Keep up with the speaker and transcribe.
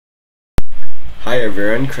Hi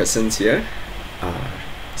everyone, Crescens here.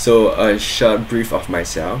 So a short brief of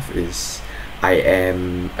myself is I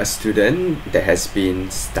am a student that has been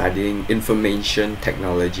studying information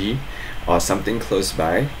technology or something close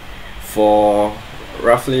by for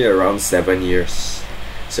roughly around 7 years.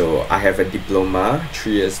 So I have a diploma,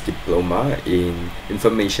 3 years diploma in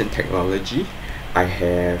information technology. I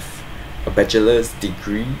have a bachelor's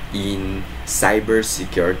degree in cyber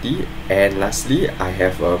security, and lastly I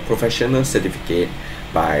have a professional certificate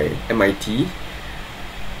by MIT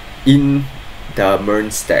in the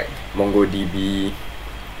MERN stack, MongoDB,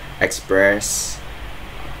 Express,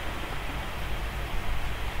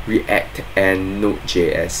 React, and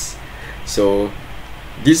Node.js. So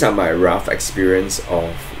these are my rough experience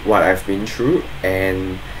of what I've been through,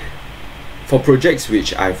 and for projects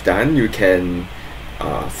which I've done, you can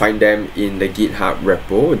find them in the GitHub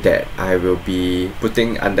repo that I will be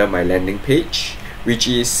putting under my landing page, which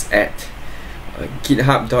is at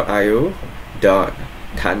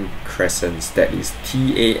github.io/tancrescens, that is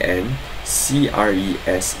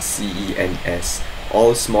TANCRESCENS,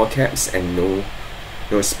 all small caps and no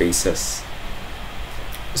spaces.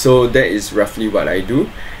 So that is roughly what I do,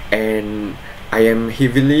 and I am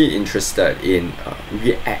heavily interested in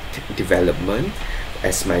React development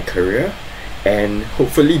as my career, and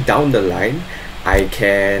hopefully down the line I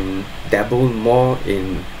can dabble more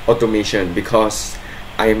in automation because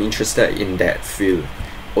I am interested in that field,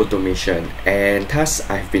 automation, and thus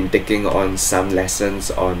I've been taking on some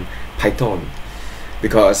lessons on Python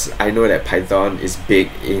because I know that Python is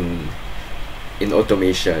big in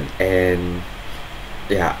automation, and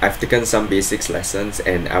yeah, I've taken some basics lessons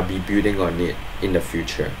and I'll be building on it in the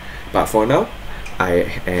future. But for now,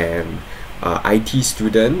 I am an IT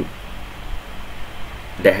student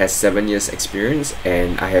that has 7 years experience,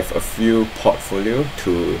 and I have a few portfolio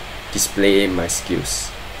to display my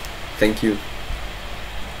skills. Thank you.